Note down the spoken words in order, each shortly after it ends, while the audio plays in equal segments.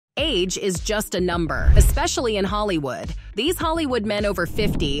Age is just a number, especially in Hollywood. These Hollywood men over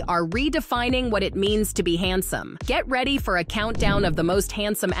 50 are redefining what it means to be handsome. Get ready for a countdown of the most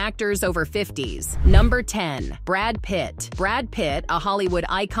handsome actors over 50s. Number 10. Brad Pitt. Brad Pitt, a Hollywood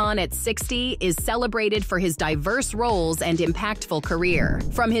icon at 60, is celebrated for his diverse roles and impactful career.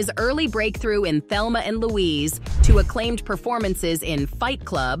 From his early breakthrough in Thelma and Louise to acclaimed performances in Fight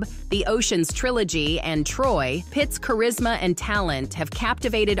Club, The Ocean's Trilogy, and Troy, Pitt's charisma and talent have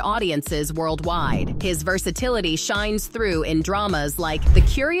captivated audiences worldwide. His versatility shines through in dramas like The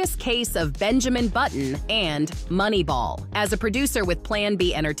Curious Case of Benjamin Button and Moneyball. As a producer with Plan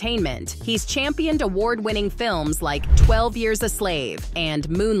B Entertainment, he's championed award-winning films like 12 Years a Slave and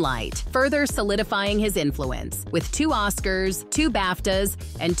Moonlight, further solidifying his influence. With 2 Oscars, 2 BAFTAs,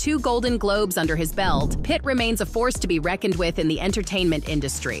 and 2 Golden Globes under his belt, Pitt remains a force to be reckoned with in the entertainment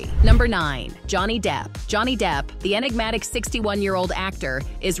industry. Number 9. Johnny Depp. Johnny Depp, the enigmatic 61-year-old actor,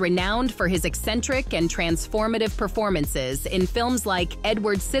 is renowned for his eccentric and transformative performances in films like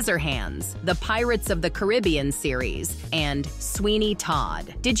Edward Scissorhands, the Pirates of the Caribbean series, and Sweeney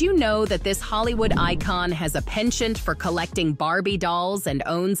Todd. Did you know that this Hollywood icon has a penchant for collecting Barbie dolls and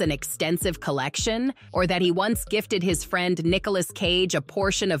owns an extensive collection? Or that he once gifted his friend Nicolas Cage a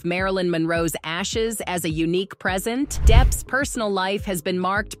portion of Marilyn Monroe's ashes as a unique present? Depp's personal life has been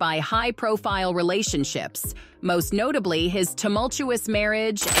marked by high-profile relationships, most notably his tumultuous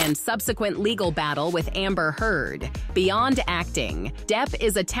marriage and subsequent legal battle with Amber Heard. Beyond acting, Depp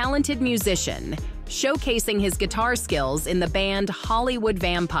is a talented musician, showcasing his guitar skills in the band Hollywood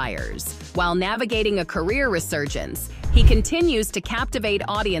Vampires. While navigating a career resurgence, he continues to captivate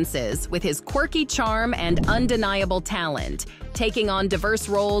audiences with his quirky charm and undeniable talent, taking on diverse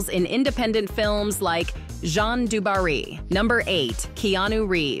roles in independent films like Jean du Barry. Number 8. Keanu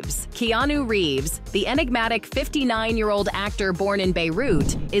Reeves. Keanu Reeves, the enigmatic 59-year-old actor born in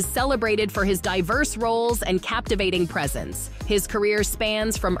Beirut, is celebrated for his diverse roles and captivating presence. His career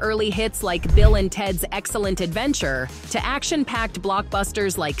spans from early hits like Bill and Ted's Excellent Adventure to action-packed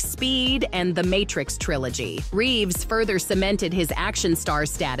blockbusters like Speed and The Matrix trilogy. Reeves further cemented his action star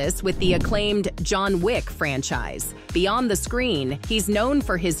status with the acclaimed John Wick franchise. Beyond the screen, he's known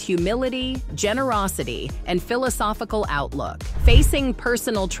for his humility, generosity, and philosophical outlook. Facing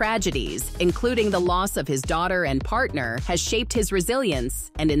personal tragedies, including the loss of his daughter and partner, has shaped his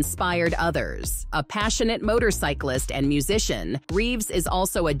resilience and inspired others. A passionate motorcyclist and musician, Reeves is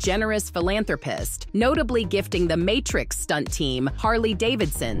also a generous philanthropist, notably gifting the Matrix stunt team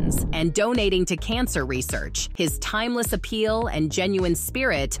Harley-Davidsons and donating to cancer research. His timeless appeal and genuine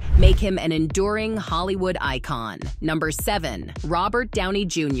spirit make him an enduring Hollywood icon. Number 7. Robert Downey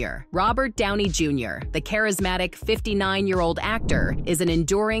Jr. Robert Downey Jr., the charismatic 59-year-old actor, is an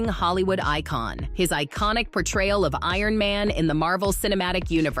enduring Hollywood icon. His iconic portrayal of Iron Man in the Marvel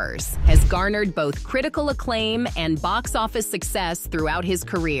Cinematic Universe has garnered both critical acclaim and box office success throughout his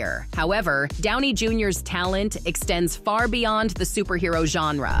career. However, Downey Jr.'s talent extends far beyond the superhero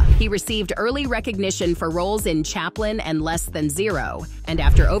genre. He received early recognition for roles in Chaplin and Less Than Zero, and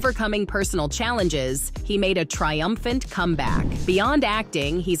after overcoming personal challenges, he made a triumphant comeback. Beyond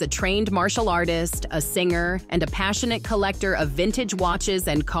acting, he's a trained martial artist, a singer, and a passionate collector of vintage watches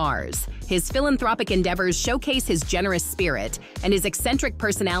and cars. His philanthropic endeavors showcase his generous spirit, and his eccentric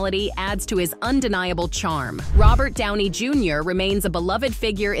personality adds to his undeniable charm. Robert Downey Jr. remains a beloved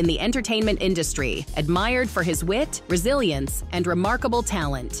figure in the entertainment industry, admired for his wit, resilience, and remarkable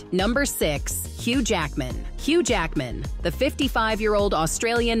talent. Number 6. Hugh Jackman. Hugh Jackman, the 55-year-old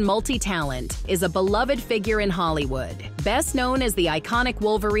Australian multi-talent, is a beloved figure in Hollywood. Best known as the iconic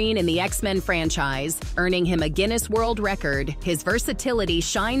Wolverine in the X-Men franchise, earning him a Guinness World Record, his versatility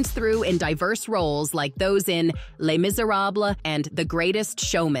shines through in diverse roles like those in Les Miserables and The Greatest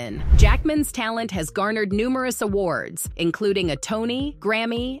Showman. Jackman's talent has garnered numerous awards, including a Tony,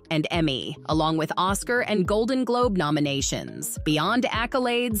 Grammy, and Emmy, along with Oscar and Golden Globe nominations. Beyond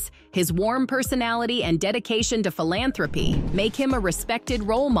accolades, his warm personality and dedication to philanthropy make him a respected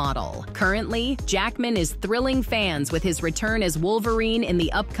role model. Currently, Jackman is thrilling fans with his return as Wolverine in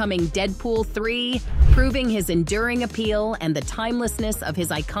the upcoming Deadpool 3, proving his enduring appeal and the timelessness of his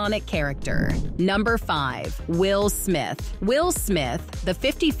iconic character. Number 5. Will Smith. Will Smith, the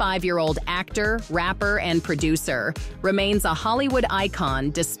 55-year-old actor, rapper, and producer, remains a Hollywood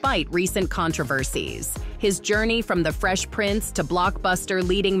icon despite recent controversies. His journey from the Fresh Prince to blockbuster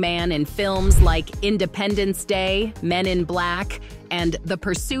leading man in films like Independence Day, Men in Black, and The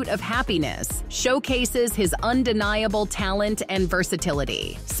Pursuit of Happiness showcases his undeniable talent and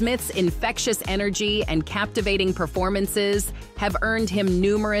versatility. Smith's infectious energy and captivating performances have earned him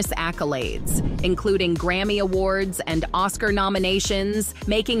numerous accolades, including Grammy Awards and Oscar nominations,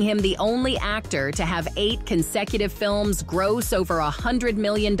 making him the only actor to have 8 consecutive films gross over $100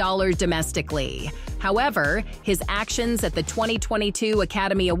 million domestically. However, his actions at the 2022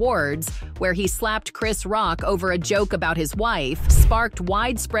 Academy Awards, where he slapped Chris Rock over a joke about his wife, sparked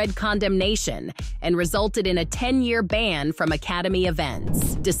widespread condemnation and resulted in a 10-year ban from Academy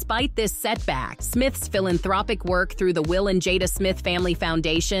events. Despite this setback, Smith's philanthropic work through the Will and Jada Smith Family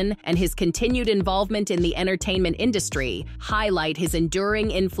Foundation and his continued involvement in the entertainment industry highlight his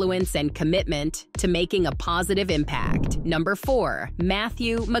enduring influence and commitment to making a positive impact. Number 4.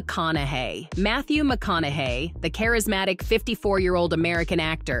 Matthew McConaughey. Matthew McConaughey, the charismatic 54-year-old American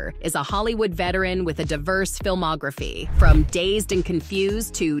actor, is a Hollywood veteran with a diverse filmography. From Dazed and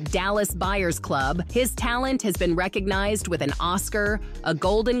Confused to Dallas Buyers Club, his talent has been recognized with an Oscar, a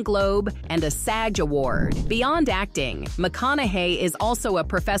Golden Globe, and a SAG Award. Beyond acting, McConaughey is also a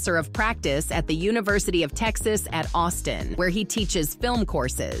professor of practice at the University of Texas at Austin, where he teaches film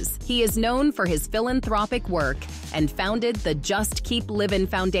courses. He is known for his philanthropic work and founded the Just Keep Livin'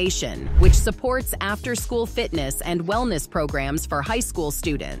 Foundation, which supports after-school fitness and wellness programs for high school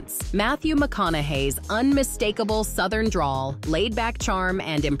students. Matthew McConaughey's unmistakable Southern drawl, laid-back charm,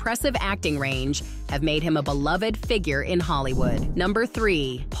 and impressive acting range have made him a beloved figure in Hollywood. Number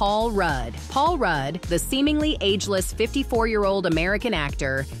 3. Paul Rudd. Paul Rudd, the seemingly ageless 54-year-old American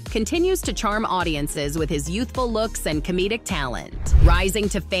actor, continues to charm audiences with his youthful looks and comedic talent. Rising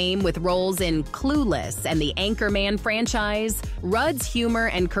to fame with roles in Clueless and the Anchorman franchise, Rudd's humor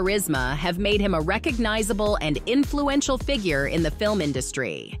and charisma have made him a recognizable and influential figure in the film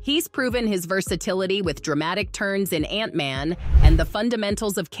industry. He's proven his versatility with dramatic turns in Ant-Man and The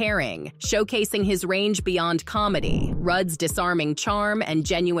Fundamentals of Caring, showcasing his range beyond comedy. Rudd's disarming charm and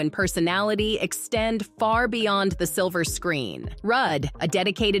genuine personality extend far beyond the silver screen. Rudd, a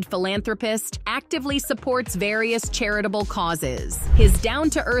dedicated philanthropist, actively supports various charitable causes. His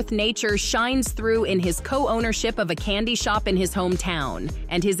down-to-earth nature shines through in his co-ownership of a candy shop in his hometown,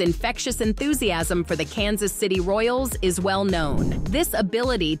 and his infectious enthusiasm for the Kansas City Royals is well known. This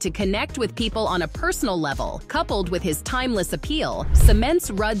ability to connect with people on a personal level, coupled with his timeless appeal,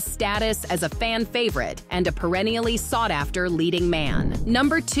 cements Rudd's status as a fan favorite and a perennially sought-after leading man.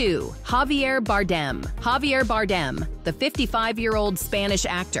 Number 2. Javier Bardem. Javier Bardem, the 55-year-old Spanish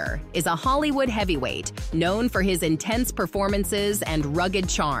actor, is a Hollywood heavyweight known for his intense performances and rugged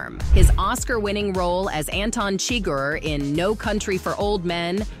charm. His Oscar-winning role as Anton Chigurh in No Country for Old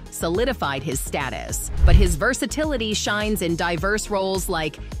Men solidified his status, but his versatility shines in diverse roles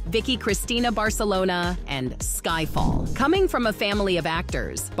like Vicky Cristina Barcelona and Skyfall. Coming from a family of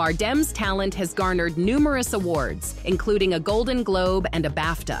actors, Bardem's talent has garnered numerous awards, including a Golden Globe and a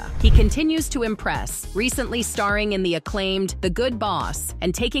BAFTA. He continues to impress, recently starring in the acclaimed The Good Boss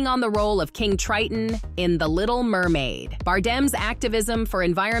and taking on the role of King Triton in The Little Mermaid. Bardem's activism for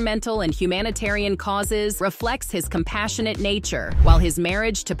environmental and humanitarian causes reflects his compassionate nature, while his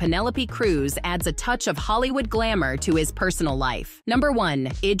marriage to Penelope Cruz adds a touch of Hollywood glamour to his personal life. Number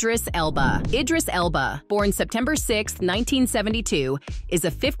 1. Idris Elba. Idris Elba, born September 6, 1972, is a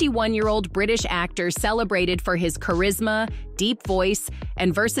 51-year-old British actor celebrated for his charisma, deep voice,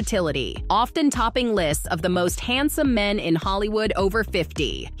 and versatility, often topping lists of the most handsome men in Hollywood over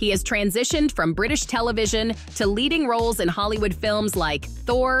 50. He has transitioned from British television to leading roles in Hollywood films like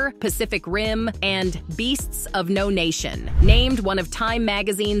Thor, Pacific Rim, and Beasts of No Nation. Named one of Time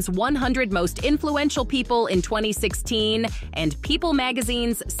Magazine's 100 most influential people in 2016 and People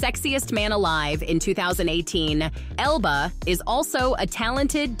Magazine's Sexiest Man Alive in 2018, Elba is also a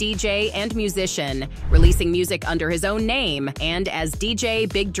talented DJ and musician, releasing music under his own name and as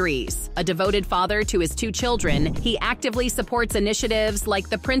DJ Big Drees. A devoted father to his 2 children, he actively supports initiatives like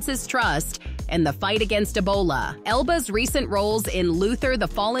the Prince's Trust and the fight against Ebola. Elba's recent roles in Luther the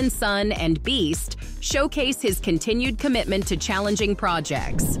Fallen Son and Beast showcase his continued commitment to challenging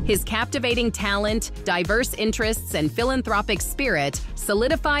projects. His captivating talent, diverse interests, and philanthropic spirit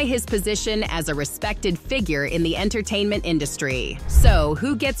solidify his position as a respected figure in the entertainment industry. So,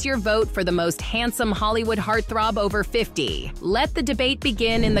 who gets your vote for the most handsome Hollywood heartthrob over 50? Let the debate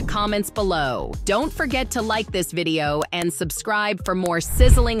begin in the comments below. Don't forget to like this video and subscribe for more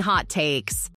sizzling hot takes.